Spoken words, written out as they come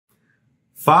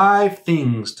5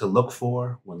 things to look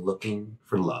for when looking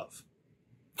for love.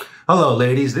 Hello,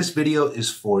 ladies. This video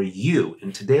is for you.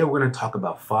 And today we're going to talk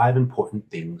about 5 important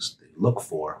things to look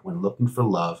for when looking for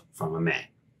love from a man.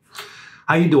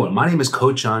 How you doing? My name is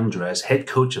Coach Andres, head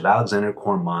coach of Alexandre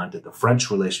Cormont and the French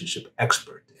relationship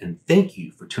expert. And thank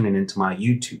you for tuning into my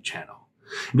YouTube channel.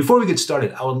 And before we get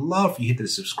started, I would love for you to hit the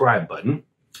subscribe button.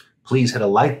 Please hit a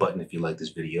like button if you like this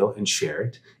video and share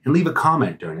it, and leave a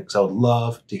comment during it because I would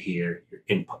love to hear your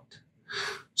input.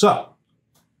 So,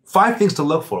 5 things to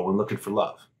look for when looking for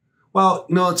love. Well,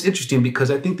 it's interesting because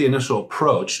I think the initial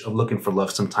approach of looking for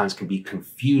love sometimes can be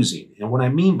confusing. And what I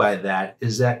mean by that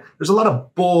is that there's a lot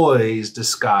of boys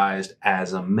disguised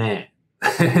as a man.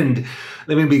 And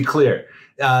let me be clear.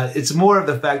 It's more of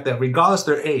the fact that regardless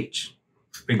their age,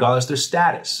 regardless their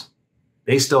status,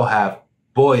 they still have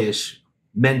boyish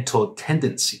mental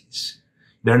tendencies.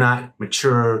 They're not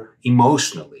mature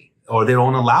emotionally, or they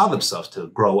don't allow themselves to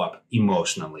grow up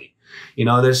emotionally.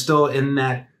 They're still in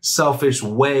that selfish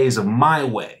ways of my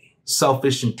way,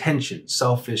 selfish intentions,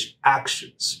 selfish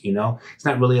actions. It's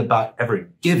not really about ever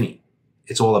giving.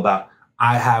 It's all about,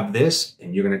 I have this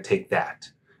and you're going to take that.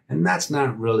 And that's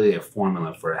not really a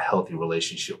formula for a healthy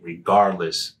relationship,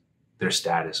 regardless their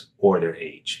status or their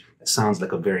age. It sounds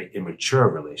like a very immature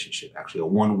relationship, actually a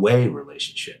one-way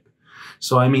relationship.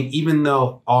 So, even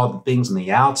though all the things on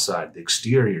the outside, the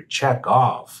exterior, check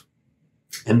off,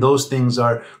 and those things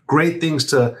are great things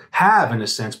to have in a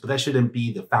sense, but that shouldn't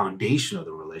be the foundation of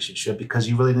the relationship because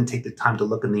you really didn't take the time to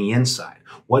look in the inside.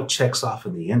 What checks off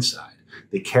in the inside?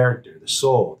 The character, the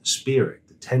soul, the spirit,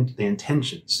 the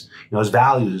intentions, his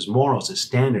values, his morals, his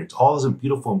standards, all those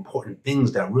beautiful, important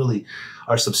things that really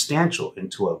are substantial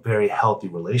into a very healthy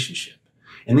relationship.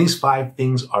 And these 5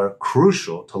 things are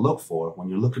crucial to look for when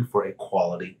you're looking for a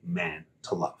quality man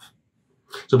to love.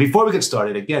 So before we get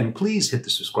started, again, please hit the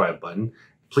subscribe button.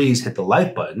 Please hit the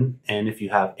like button. And if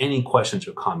you have any questions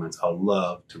or comments, I'd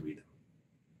love to read them.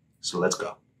 So let's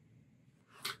go.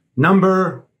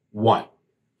 Number 1,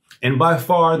 and by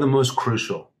far the most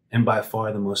crucial, and by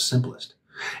far the most simplest.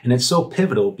 And it's so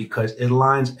pivotal because it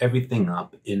lines everything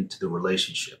up into the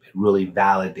relationship. It really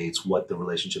validates what the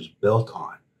relationship's built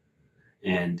on.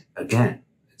 And again,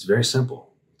 it's very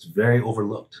simple. It's very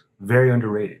overlooked, very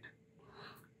underrated.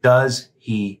 Does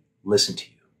he listen to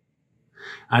you?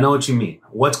 I know what you mean.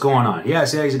 What's going on?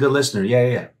 Yes, he's a good listener.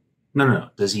 Yeah. No.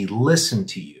 Does he listen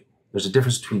to you? There's a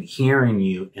difference between hearing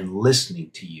you and listening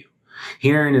to you.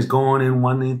 Hearing is going in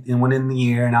one in the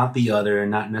ear and out the other and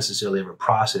not necessarily ever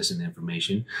processing the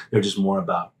information. They're just more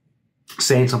about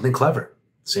saying something clever,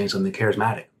 saying something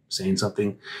charismatic, saying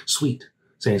something sweet,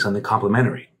 saying something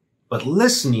complimentary. But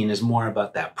listening is more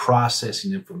about that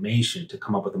processing information to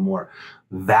come up with a more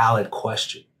valid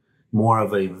question, more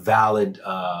of a valid,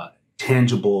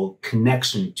 tangible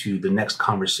connection to the next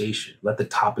conversation. Let the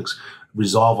topics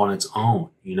resolve on its own.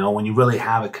 When you really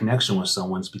have a connection with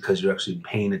someone, it's because you're actually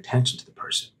paying attention to the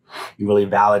person. You really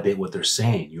validate what they're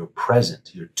saying. You're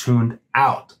present. You're tuned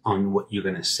out on what you're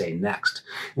going to say next,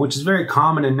 which is very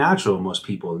common and natural in most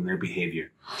people in their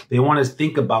behavior. They want to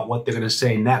think about what they're going to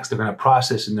say next. They're going to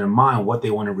process in their mind what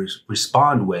they want to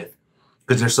respond with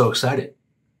because they're so excited.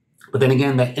 But then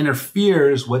again, that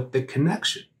interferes with the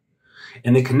connection.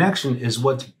 And the connection is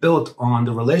what's built on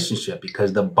the relationship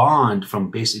because the bond from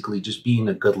basically just being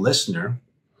a good listener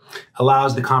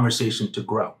allows the conversation to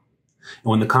grow.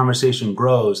 And when the conversation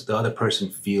grows, the other person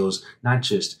feels not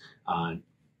just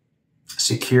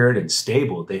secured and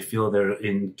stable, they feel they're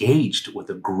engaged with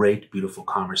a great, beautiful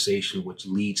conversation, which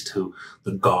leads to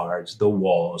the guards, the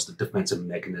walls, the defensive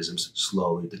mechanisms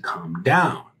slowly to come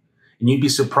down. And you'd be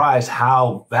surprised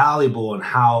how valuable and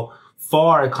how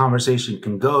far a conversation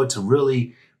can go to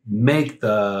really make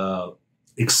the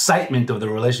excitement of the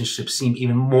relationship seem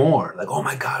even more like, oh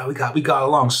my God, we got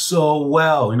along so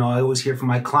well. I always hear from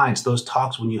my clients, those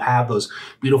talks when you have those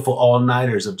beautiful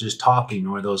all-nighters of just talking,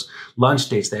 or those lunch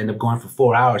dates that end up going for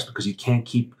 4 hours because you can't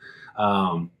keep,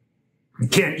 you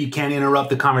can't interrupt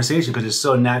the conversation because it's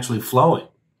so naturally flowing.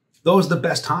 Those are the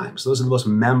best times. Those are the most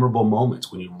memorable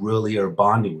moments when you really are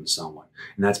bonding with someone.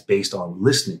 And that's based on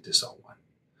listening to someone.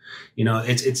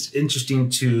 It's interesting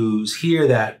to hear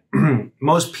that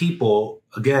most people,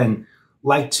 again,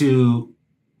 like to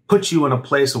put you in a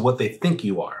place of what they think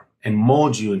you are and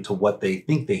mold you into what they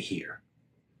think they hear.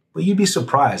 But you'd be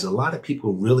surprised. A lot of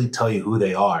people really tell you who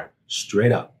they are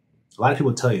straight up. A lot of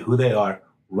people tell you who they are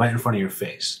right in front of your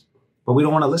face. But we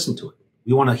don't want to listen to it.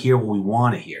 We want to hear what we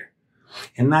want to hear.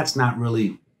 And that's not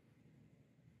really,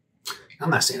 I'm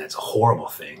not saying it's a horrible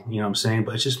thing, what I'm saying?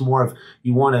 But it's just more of,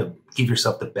 you want to give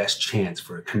yourself the best chance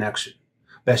for a connection,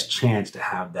 best chance to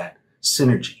have that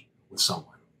synergy with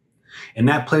someone. And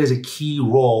that plays a key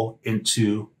role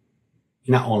into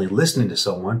not only listening to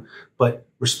someone, but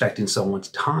respecting someone's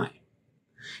time.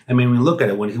 I mean, when we look at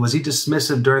it, was he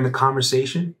dismissive during the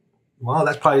conversation? Well,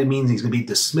 that probably means he's going to be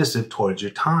dismissive towards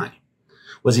your time.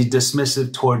 Was he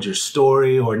dismissive towards your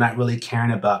story or not really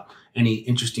caring about any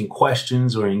interesting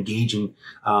questions or engaging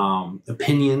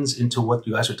opinions into what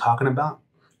you guys are talking about?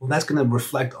 Well, that's going to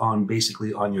reflect on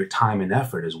basically on your time and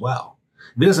effort as well.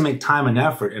 If he doesn't make time and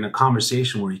effort in a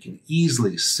conversation where you can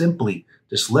easily, simply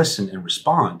just listen and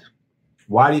respond,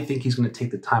 why do you think he's going to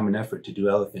take the time and effort to do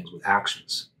other things with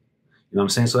actions? You know what I'm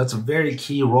saying? So that's a very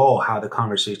key role, how the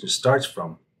conversation starts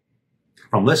from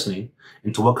listening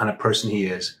into what kind of person he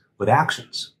is with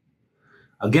actions.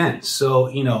 Again, so,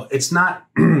 it's not,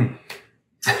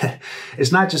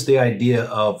 it's not just the idea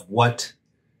of what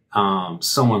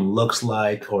someone looks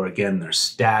like, or again, their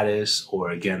status,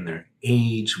 or again, their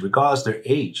age. Regardless of their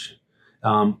age,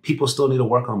 people still need to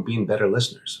work on being better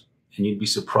listeners. And you'd be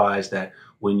surprised that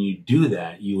when you do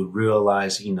that, you would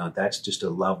realize, that's just a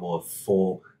level of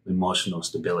full emotional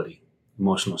stability,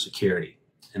 emotional security.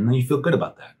 And then you feel good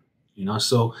about that,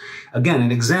 So again,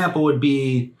 an example would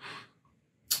be,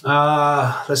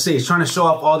 let's say he's trying to show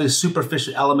off all these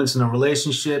superficial elements in a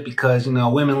relationship because,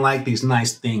 women like these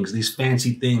nice things, these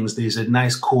fancy things, these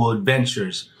nice, cool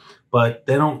adventures, but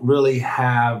they don't really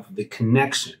have the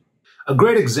connection. A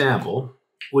great example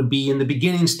would be in the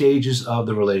beginning stages of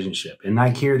the relationship. And I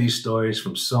hear these stories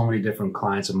from so many different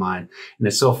clients of mine, and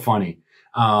it's so funny.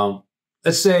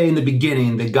 Let's say in the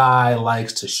beginning, the guy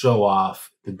likes to show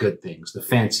off the good things, the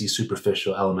fancy,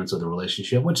 superficial elements of the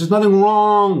relationship, which is nothing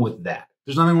wrong with that.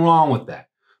 There's nothing wrong with that.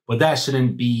 But that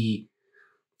shouldn't be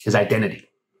his identity.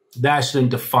 That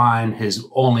shouldn't define his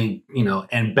only,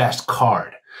 and best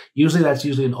card. Usually that's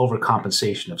usually an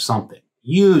overcompensation of something.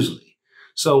 Usually.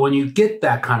 So when you get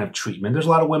that kind of treatment, there's a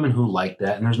lot of women who like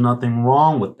that, and there's nothing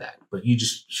wrong with that. But you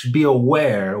just should be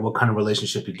aware of what kind of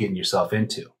relationship you're getting yourself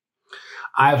into.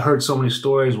 I've heard so many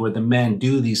stories where the men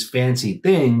do these fancy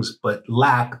things, but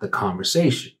lack the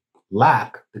conversation,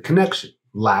 lack the connection,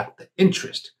 lack the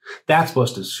interest. That's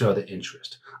supposed to show the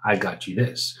interest. I got you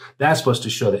this. That's supposed to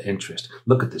show the interest.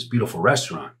 Look at this beautiful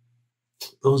restaurant.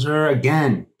 Those are,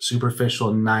 again,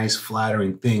 superficial, nice,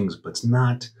 flattering things, but it's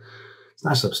not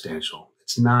substantial.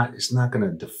 It's not going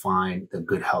to define the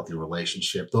good, healthy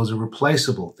relationship. Those are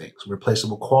replaceable things,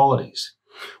 replaceable qualities.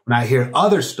 When I hear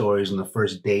other stories on the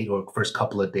first date or first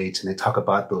couple of dates, and they talk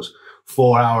about those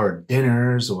 4-hour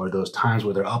dinners or those times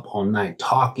where they're up all night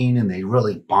talking and they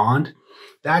really bond,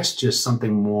 that's just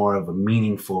something more of a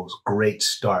meaningful, great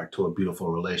start to a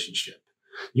beautiful relationship.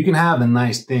 You can have the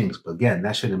nice things, but again,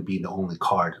 that shouldn't be the only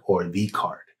card or the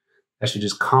card. That should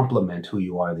just complement who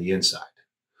you are on the inside.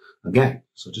 Again,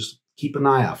 so just keep an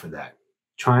eye out for that.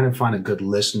 Trying to find a good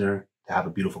listener, to have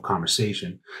a beautiful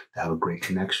conversation, to have a great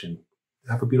connection,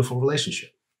 to have a beautiful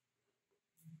relationship.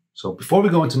 So before we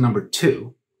go into number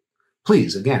 2,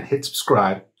 please, again, hit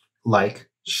subscribe, like,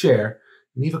 share,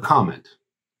 and leave a comment.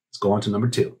 Let's go on to number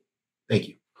 2. Thank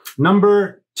you.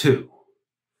 Number 2,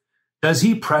 does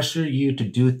he pressure you to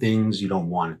do things you don't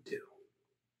want to do?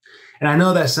 And I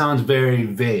know that sounds very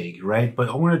vague, right? But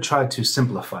I want to try to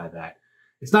simplify that.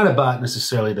 It's not about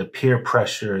necessarily the peer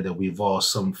pressure that we've all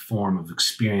some form of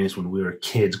experience when we were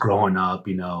kids growing up,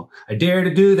 I dare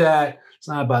to do that. It's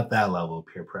not about that level of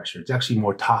peer pressure. It's actually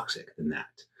more toxic than that.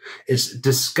 It's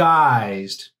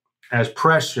disguised as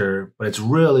pressure, but it's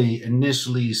really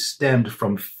initially stemmed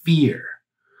from fear.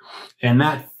 And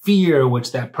that fear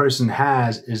which that person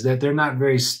has is that they're not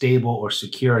very stable or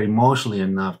secure emotionally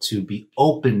enough to be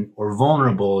open or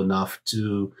vulnerable enough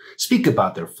to speak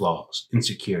about their flaws,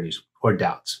 insecurities, or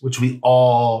doubts, which we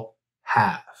all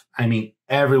have. I mean,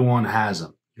 everyone has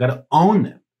them. You got to own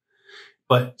them.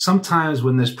 But sometimes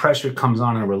when this pressure comes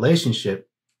on in a relationship,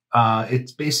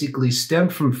 it's basically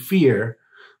stemmed from fear,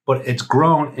 but it's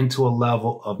grown into a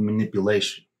level of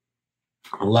manipulation,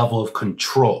 a level of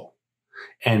control,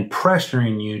 and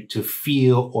pressuring you to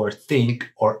feel or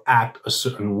think or act a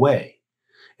certain way.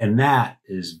 And that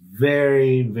is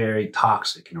very, very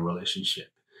toxic in a relationship.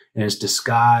 And it's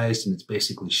disguised and it's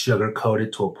basically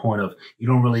sugar-coated to a point of you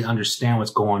don't really understand what's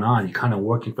going on. You're kind of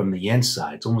working from the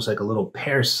inside. It's almost like a little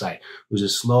parasite who's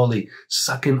just slowly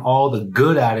sucking all the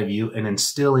good out of you and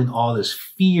instilling all this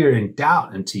fear and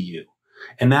doubt into you.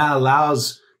 And that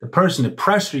allows the person to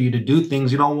pressure you to do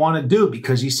things you don't want to do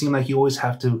because you seem like you always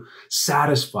have to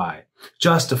satisfy,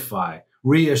 justify,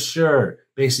 reassure,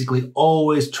 basically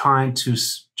always try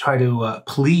to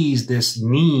please this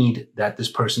need that this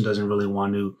person doesn't really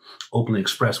want to openly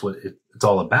express what it's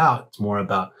all about. It's more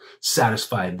about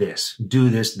satisfy this, do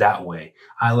this that way.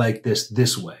 I like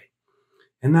this way.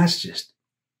 And that's just,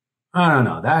 I don't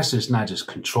know, that's just not just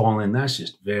controlling. That's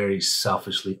just very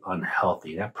selfishly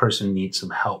unhealthy. That person needs some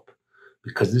help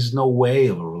because there's no way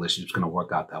of a relationship's going to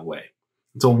work out that way.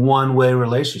 It's a one-way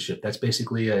relationship. That's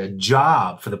basically a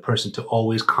job for the person to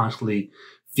always constantly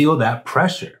feel that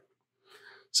pressure.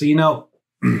 So,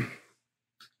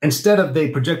 instead of they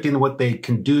projecting what they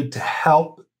can do to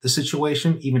help the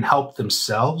situation, even help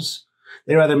themselves,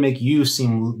 they rather make you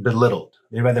seem belittled.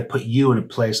 They rather put you in a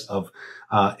place of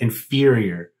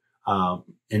inferior,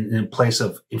 in a place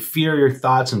of inferior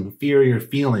thoughts and inferior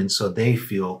feelings, so they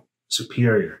feel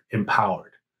superior, empowered.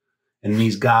 And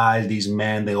these guys, these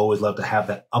men, they always love to have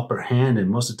that upper hand. And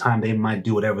most of the time, they might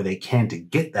do whatever they can to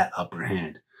get that upper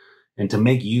hand. And to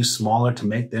make you smaller, to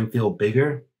make them feel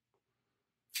bigger,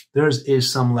 there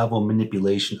is some level of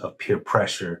manipulation of peer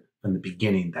pressure from the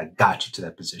beginning that got you to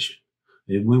that position.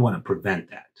 And we want to prevent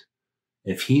that.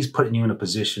 If he's putting you in a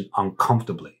position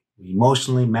uncomfortably,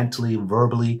 emotionally, mentally,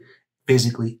 verbally,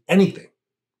 physically, anything,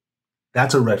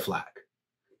 that's a red flag.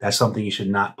 That's something you should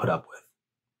not put up with.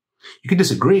 You can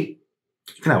disagree.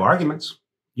 You can have arguments.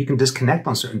 You can disconnect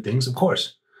on certain things, of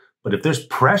course. But if there's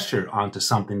pressure onto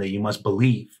something that you must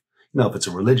believe, if it's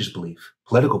a religious belief,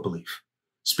 political belief,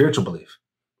 spiritual belief,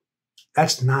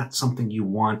 that's not something you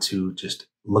want to just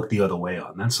look the other way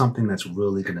on. That's something that's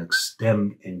really going to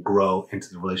stem and grow into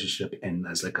the relationship. And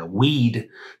as like a weed,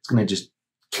 it's going to just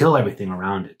kill everything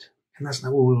around it. And that's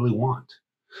not what we really want.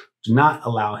 Do not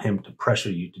allow him to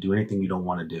pressure you to do anything you don't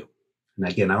want to do. And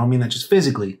again, I don't mean that just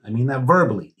physically. I mean that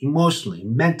verbally, emotionally,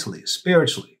 mentally,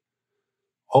 spiritually.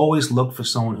 Always look for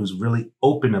someone who's really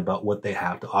open about what they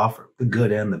have to offer, the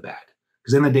good and the bad.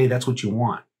 Because in the day, that's what you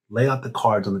want. Lay out the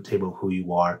cards on the table of who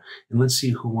you are, and let's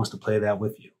see who wants to play that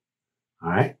with you. All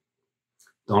right?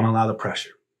 Don't allow the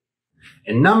pressure.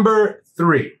 And number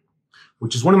 3,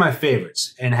 which is one of my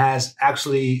favorites and has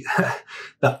actually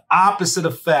the opposite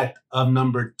effect of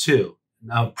number 2.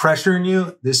 Now, pressuring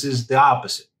you, this is the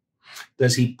opposite.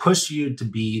 Does he push you to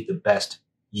be the best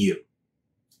you?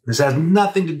 This has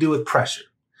nothing to do with pressure.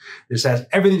 This has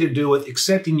everything to do with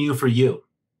accepting you for you,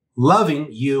 loving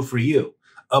you for you,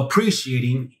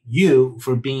 appreciating you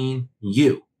for being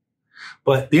you.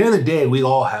 But at the end of the day, we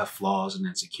all have flaws and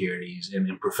insecurities and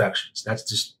imperfections. That's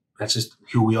just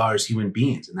who we are as human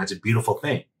beings. And that's a beautiful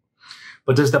thing.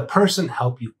 But does the person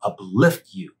help you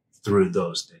uplift you through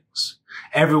those things?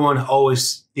 Everyone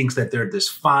always thinks that they're this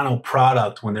final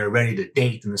product when they're ready to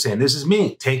date and they're saying, this is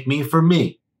me, take me for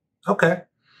me. Okay.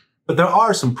 But there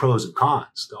are some pros and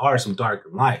cons. There are some dark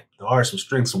and light. There are some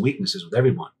strengths and weaknesses with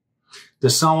everyone.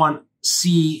 Does someone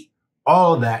see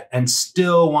all of that and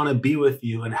still want to be with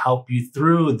you and help you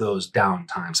through those down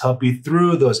times, help you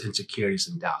through those insecurities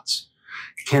and doubts?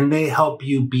 Can they help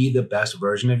you be the best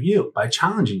version of you by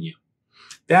challenging you?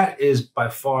 That is by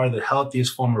far the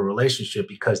healthiest form of relationship,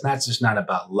 because that's just not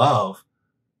about love.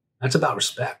 That's about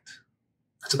respect.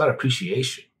 That's about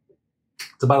appreciation.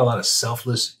 It's about a lot of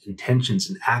selfless intentions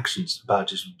and actions about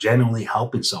just genuinely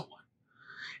helping someone.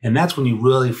 And that's when you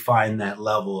really find that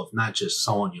level of not just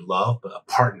someone you love, but a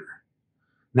partner.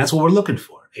 And that's what we're looking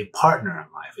for, a partner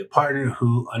in life, a partner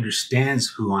who understands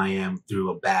who I am through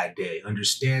a bad day,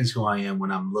 understands who I am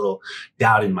when I'm a little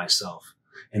doubting myself.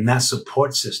 And that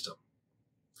support system,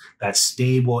 that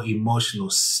stable emotional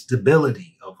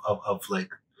stability of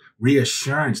like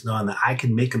reassurance, knowing that I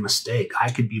can make a mistake, I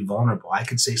could be vulnerable, I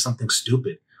could say something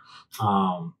stupid,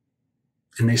 and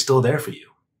they're still there for you.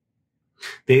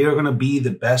 They are going to be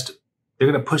the best. They're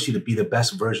going to push you to be the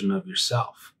best version of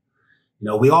yourself.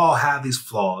 We all have these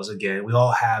flaws. Again, we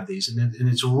all have these, and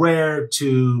it's rare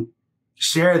to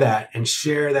share that and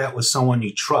share that with someone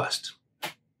you trust.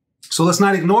 So let's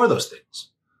not ignore those things.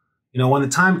 When the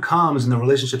time comes and the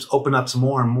relationships open up some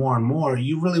more and more and more,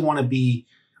 you really want to be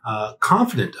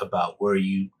confident about where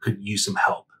you could use some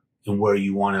help and where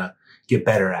you want to get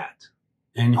better at.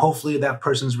 And hopefully that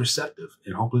person's receptive,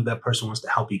 and hopefully that person wants to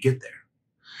help you get there.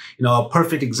 A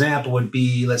perfect example would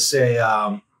be, let's say,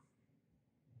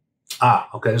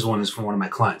 this one is from one of my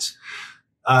clients.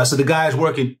 So the guy is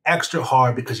working extra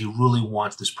hard because he really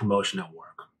wants this promotion at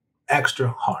work, extra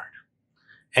hard.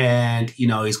 And,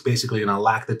 he's basically going to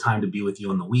lack the time to be with you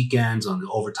on the weekends, on the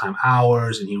overtime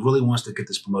hours. And he really wants to get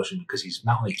this promotion because he's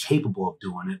not only capable of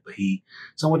doing it, but he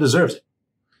somewhat deserves it.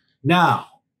 Now,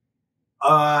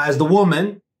 as the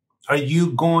woman, are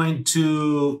you going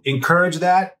to encourage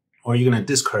that, or are you going to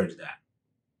discourage that?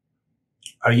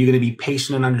 Are you going to be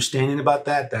patient and understanding about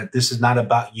that this is not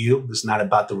about you? This is not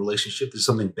about the relationship. There's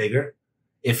something bigger.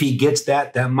 If he gets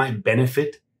that might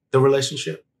benefit the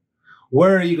relationship.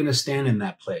 Where are you going to stand in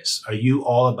that place? Are you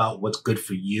all about what's good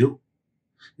for you?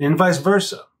 And vice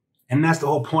versa. And that's the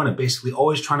whole point of basically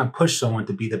always trying to push someone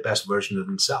to be the best version of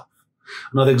themselves.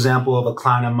 Another example of a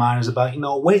client of mine is about,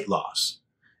 weight loss.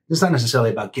 It's not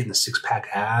necessarily about getting the six-pack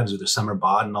abs or the summer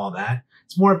bod and all that.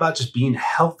 It's more about just being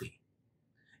healthy.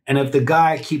 And if the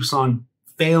guy keeps on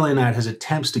failing at his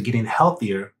attempts to getting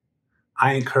healthier,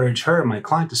 I encourage her, my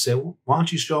client, to say, well, why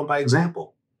don't you show him by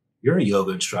example? You're a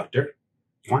yoga instructor.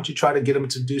 Why don't you try to get him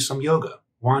to do some yoga?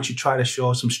 Why don't you try to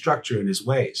show some structure in his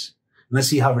ways? And let's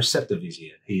see how receptive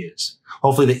he is.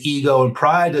 Hopefully the ego and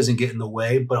pride doesn't get in the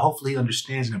way, but hopefully he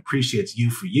understands and appreciates you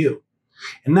for you.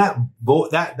 And that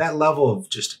level of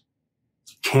just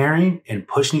caring and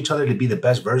pushing each other to be the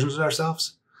best versions of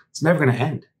ourselves, it's never going to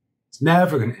end. It's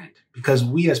never going to end, because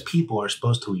we as people are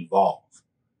supposed to evolve.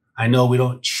 I know we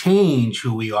don't change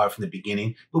who we are from the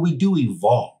beginning, but we do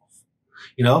evolve.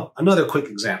 Another quick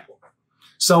example.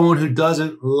 Someone who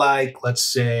doesn't like, let's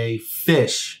say,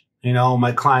 fish.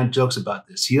 My client jokes about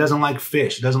this. He doesn't like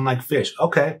fish. He doesn't like fish.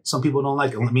 Okay, some people don't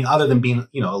like it. I mean, other than being,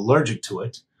 allergic to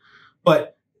it.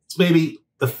 But it's maybe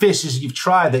the fishes you've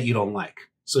tried that you don't like.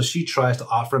 So she tries to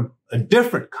offer him a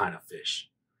different kind of fish.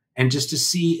 And just to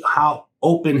see how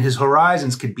open his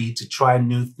horizons could be to try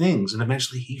new things. And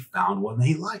eventually he found one that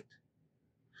he liked.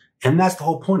 And that's the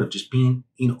whole point of just being,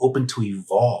 open to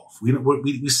evolve.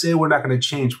 We say we're not going to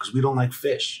change because we don't like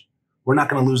fish. We're not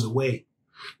going to lose the weight.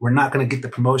 We're not going to get the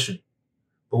promotion.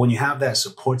 But when you have that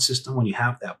support system, when you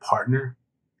have that partner,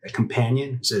 that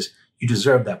companion who says, you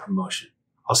deserve that promotion.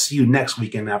 I'll see you next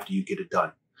weekend after you get it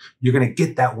done. You're going to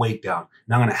get that weight down.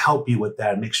 And I'm going to help you with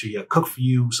that and make sure you cook for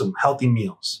you some healthy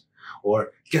meals.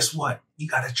 Or guess what? You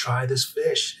got to try this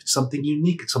fish. It's something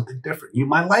unique. It's something different. You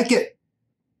might like it.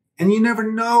 And you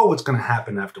never know what's going to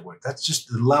happen afterward. That's just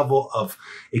the level of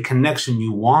a connection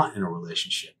you want in a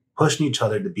relationship. Pushing each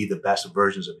other to be the best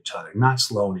versions of each other, not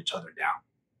slowing each other down.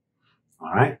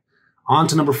 All right. On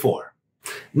to number 4.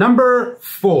 Number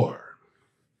 4.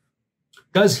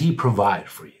 Does he provide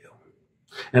for you?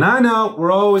 And I know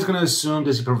we're always going to assume,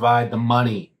 does he provide the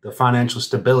money, the financial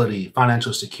stability,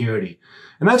 financial security?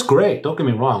 And that's great. Don't get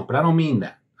me wrong, but I don't mean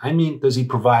that. I mean, does he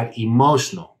provide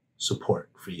emotional support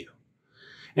for you?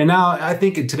 And now I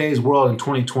think in today's world in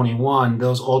 2021,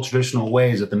 those old traditional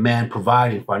ways of the man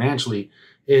providing financially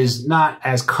is not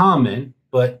as common,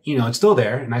 but it's still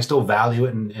there and I still value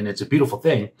it and it's a beautiful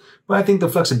thing. But I think the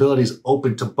flexibility is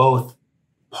open to both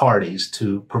parties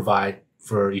to provide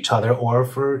for each other or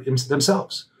for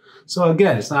themselves. So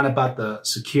again, it's not about the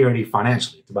security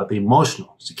financially, it's about the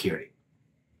emotional security.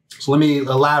 So let me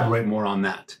elaborate more on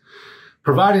that.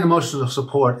 Providing emotional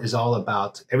support is all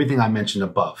about everything I mentioned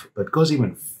above, but it goes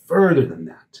even further than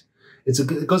that.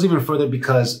 It goes even further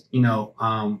because,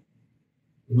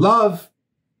 love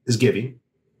is giving,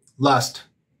 lust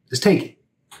is taking.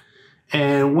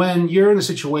 And when you're in a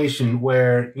situation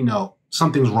where,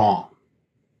 something's wrong,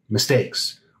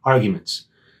 mistakes, arguments,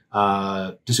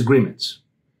 disagreements,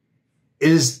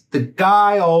 is the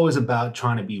guy always about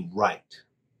trying to be right?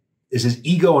 Is his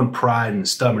ego and pride and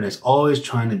stubbornness always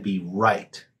trying to be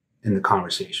right in the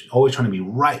conversation, always trying to be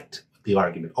right with the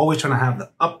argument, always trying to have the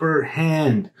upper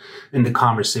hand in the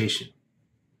conversation?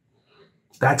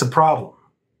 That's a problem.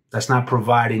 That's not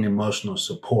providing emotional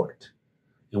support.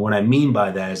 And what I mean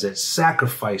by that is that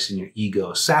sacrificing your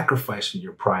ego, sacrificing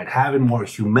your pride, having more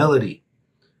humility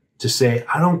to say,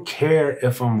 I don't care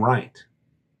if I'm right.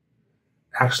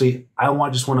 Actually,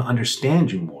 just want to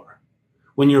understand you more.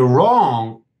 When you're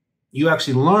wrong, you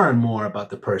actually learn more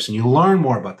about the person. You learn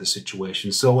more about the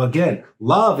situation. So again,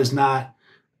 love is not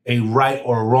a right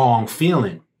or wrong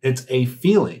feeling. It's a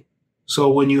feeling. So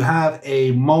when you have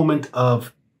a moment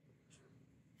of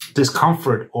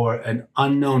discomfort or an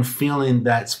unknown feeling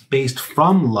that's based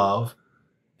from love,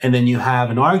 and then you have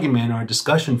an argument or a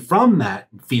discussion from that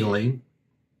feeling,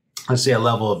 let's say a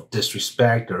level of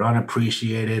disrespect or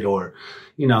unappreciated or,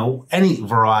 any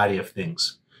variety of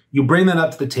things. You bring that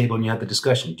up to the table and you have the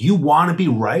discussion. Do you want to be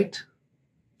right?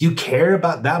 Do you care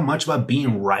about that much about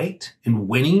being right and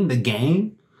winning the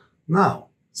game? No,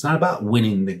 it's not about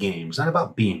winning the game. It's not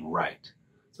about being right.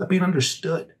 It's about being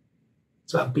understood.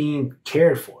 It's about being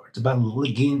cared for. It's about,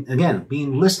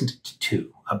 being listened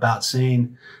to, about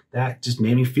saying that just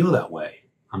made me feel that way.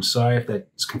 I'm sorry if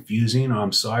that's confusing, or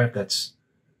I'm sorry if that's,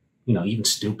 even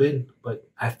stupid, but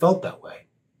I felt that way.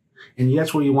 And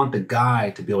that's where you want the guy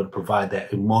to be able to provide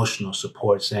that emotional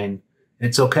support, saying,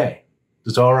 it's okay.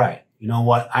 It's all right. You know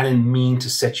what? I didn't mean to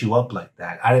set you up like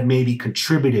that. I maybe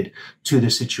contributed to the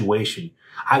situation.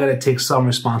 I got to take some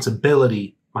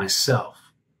responsibility myself.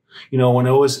 When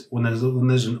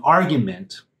there's an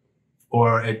argument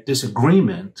or a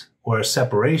disagreement or a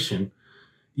separation,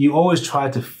 you always try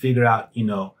to figure out,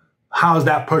 How is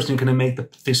that person going to make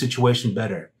the situation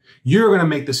better? You're going to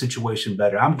make the situation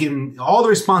better. I'm giving all the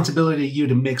responsibility to you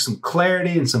to make some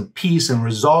clarity and some peace and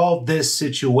resolve this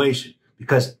situation,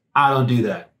 because I don't do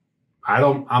that.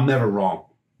 I'm never wrong.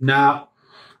 No,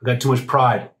 I got too much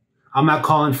pride. I'm not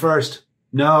calling first.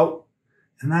 No.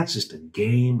 And that's just a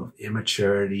game of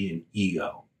immaturity and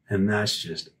ego. And that's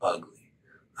just ugly.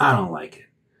 I don't like it.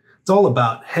 It's all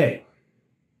about, hey,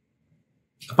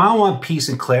 if I want peace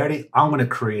and clarity, I'm going to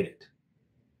create it.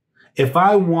 If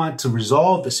I want to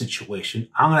resolve the situation,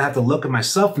 I'm going to have to look at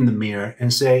myself in the mirror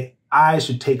and say, I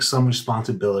should take some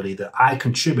responsibility that I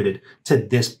contributed to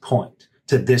this point,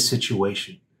 to this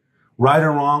situation. Right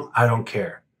or wrong, I don't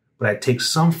care. But I take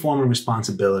some form of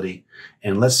responsibility,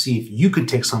 and let's see if you can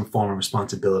take some form of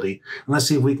responsibility, and let's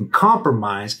see if we can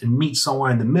compromise and meet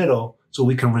somewhere in the middle so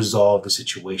we can resolve the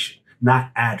situation,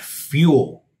 not add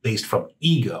fuel based from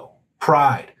ego,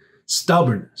 pride,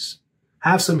 stubbornness.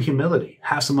 Have some humility,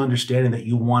 have some understanding that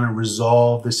you want to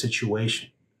resolve the situation.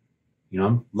 You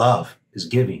know, love is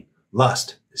giving,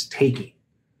 lust is taking.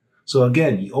 So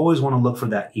again, you always want to look for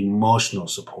that emotional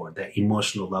support, that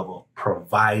emotional level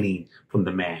providing from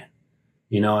the man.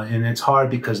 You know, and it's hard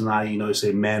because now, you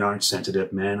say men aren't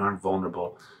sensitive, men aren't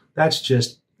vulnerable. That's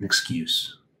just an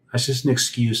excuse. That's just an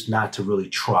excuse not to really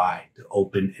try to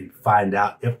open and find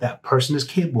out if that person is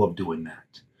capable of doing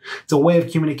that. It's a way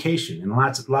of communication. And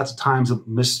lots of times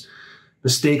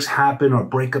mistakes happen or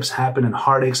breakups happen and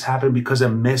heartaches happen because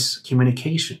of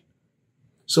miscommunication.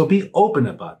 So be open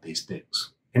about these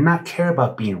things and not care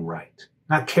about being right,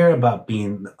 not care about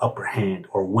being the upper hand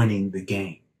or winning the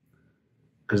game.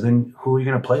 Because then who are you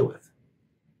going to play with?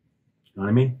 You know what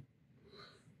I mean?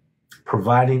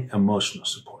 Providing emotional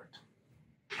support.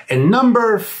 And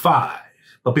number 5.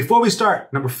 But before we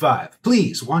start, number 5,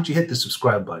 please, why don't you hit the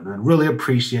subscribe button? I'd really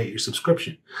appreciate your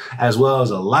subscription, as well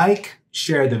as a like,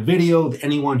 share the video with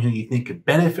anyone who you think could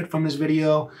benefit from this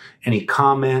video. Any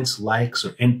comments, likes,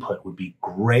 or input would be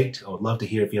great. I would love to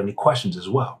hear if you have any questions as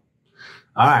well.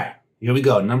 All right, here we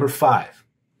go. Number 5.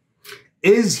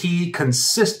 Is he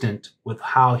consistent with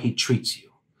how he treats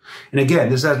you? And again,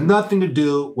 this has nothing to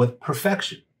do with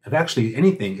perfection. If actually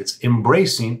anything, it's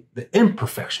embracing the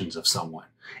imperfections of someone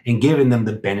and giving them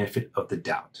the benefit of the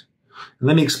doubt. And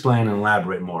let me explain and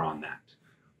elaborate more on that.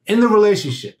 In the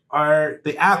relationship, are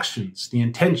the actions, the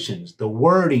intentions, the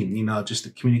wording, just the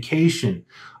communication,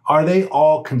 are they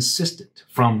all consistent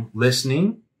from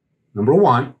listening, number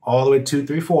 1, all the way 2,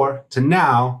 3, 4, to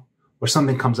now where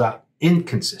something comes out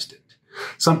inconsistent?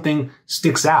 Something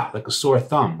sticks out like a sore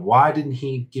thumb. Why didn't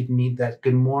he give me that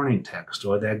good morning text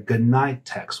or that good night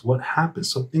text? What happened?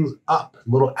 Something's up, a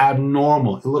little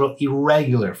abnormal, a little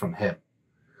irregular from him.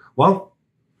 Well,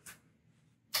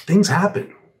 things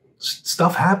happen.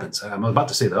 Stuff happens. I'm about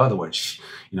to say the other word,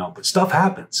 but stuff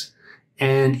happens.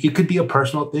 And it could be a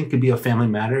personal thing, it could be a family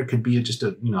matter, it could be just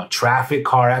a traffic,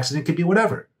 car accident, it could be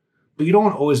whatever. But you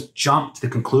don't always jump to the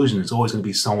conclusion it's always going to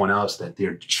be someone else, that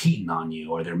they're cheating on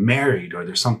you or they're married or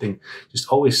there's something, just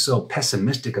always so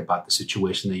pessimistic about the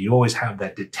situation that you always have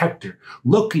that detector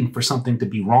looking for something to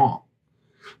be wrong.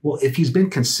 Well, if he's been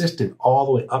consistent all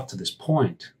the way up to this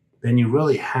point, then you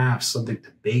really have something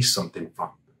to base something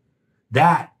from.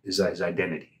 That is his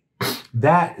identity.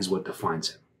 That is what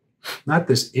defines him, not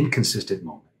this inconsistent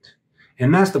moment.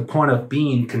 And that's the point of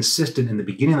being consistent in the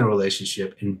beginning of the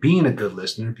relationship and being a good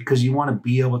listener, because you want to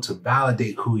be able to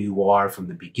validate who you are from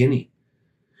the beginning.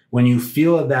 When you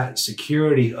feel that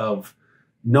security of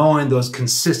knowing those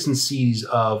consistencies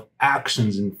of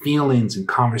actions and feelings and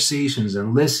conversations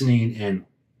and listening, and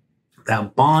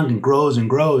that bonding grows and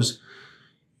grows,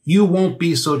 you won't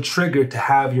be so triggered to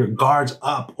have your guards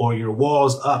up or your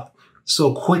walls up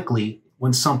so quickly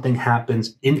when something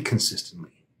happens inconsistently.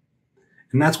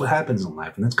 And that's what happens in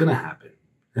life, and that's going to happen.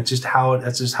 That's just how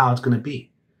it's going to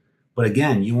be. But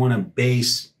again, you want to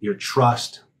base your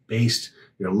trust, base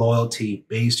your loyalty,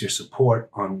 base your support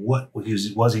on what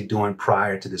was he doing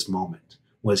prior to this moment?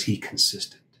 Was he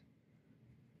consistent?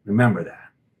 Remember that.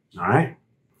 All right?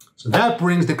 So that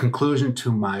brings the conclusion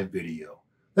to my video.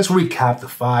 Let's recap the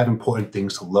 5 important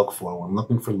things to look for when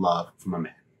looking for love from a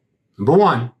man. Number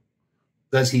 1,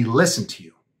 does he listen to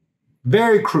you?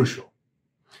 Very crucial.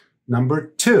 Number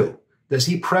 2, does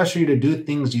he pressure you to do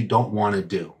things you don't want to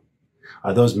do?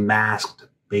 Are those masked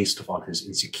based upon his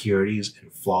insecurities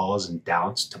and flaws and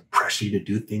doubts to pressure you to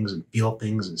do things and feel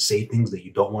things and say things that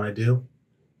you don't want to do?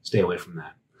 Stay away from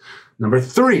that. Number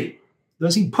 3,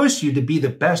 does he push you to be the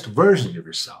best version of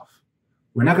yourself?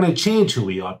 We're not going to change who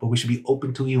we are, but we should be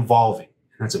open to evolving.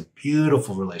 And that's a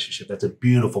beautiful relationship. That's a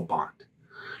beautiful bond.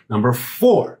 Number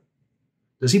 4,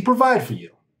 does he provide for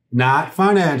you? Not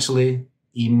financially,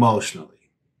 emotionally.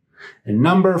 And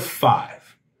number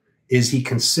 5, is he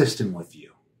consistent with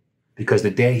you? Because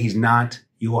the day he's not,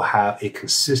 you will have a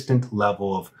consistent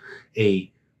level of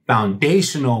a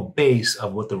foundational base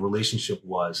of what the relationship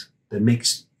was that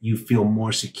makes you feel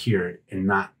more secured and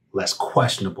not less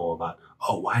questionable about,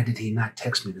 oh, why did he not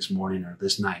text me this morning or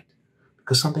this night?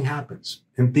 Because something happens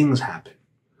and things happen.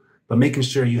 But making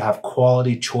sure you have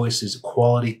quality choices,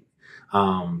 quality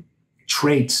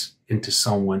traits into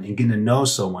someone and getting to know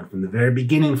someone from the very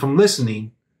beginning, from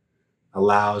listening,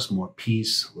 allows more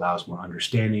peace, allows more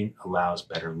understanding, allows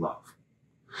better love.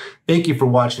 Thank you for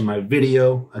watching my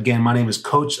video. Again, my name is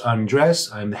Coach Andres.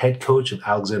 I'm the head coach of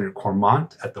Alexandre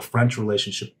Cormont at the French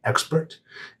Relationship Expert.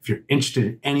 If you're interested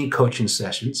in any coaching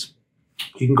sessions,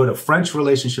 you can go to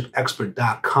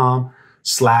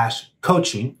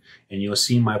FrenchRelationshipExpert.com/coaching and you'll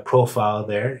see my profile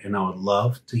there, and I would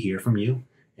love to hear from you,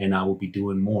 and I will be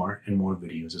doing more and more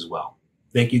videos as well.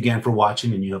 Thank you again for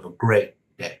watching, and you have a great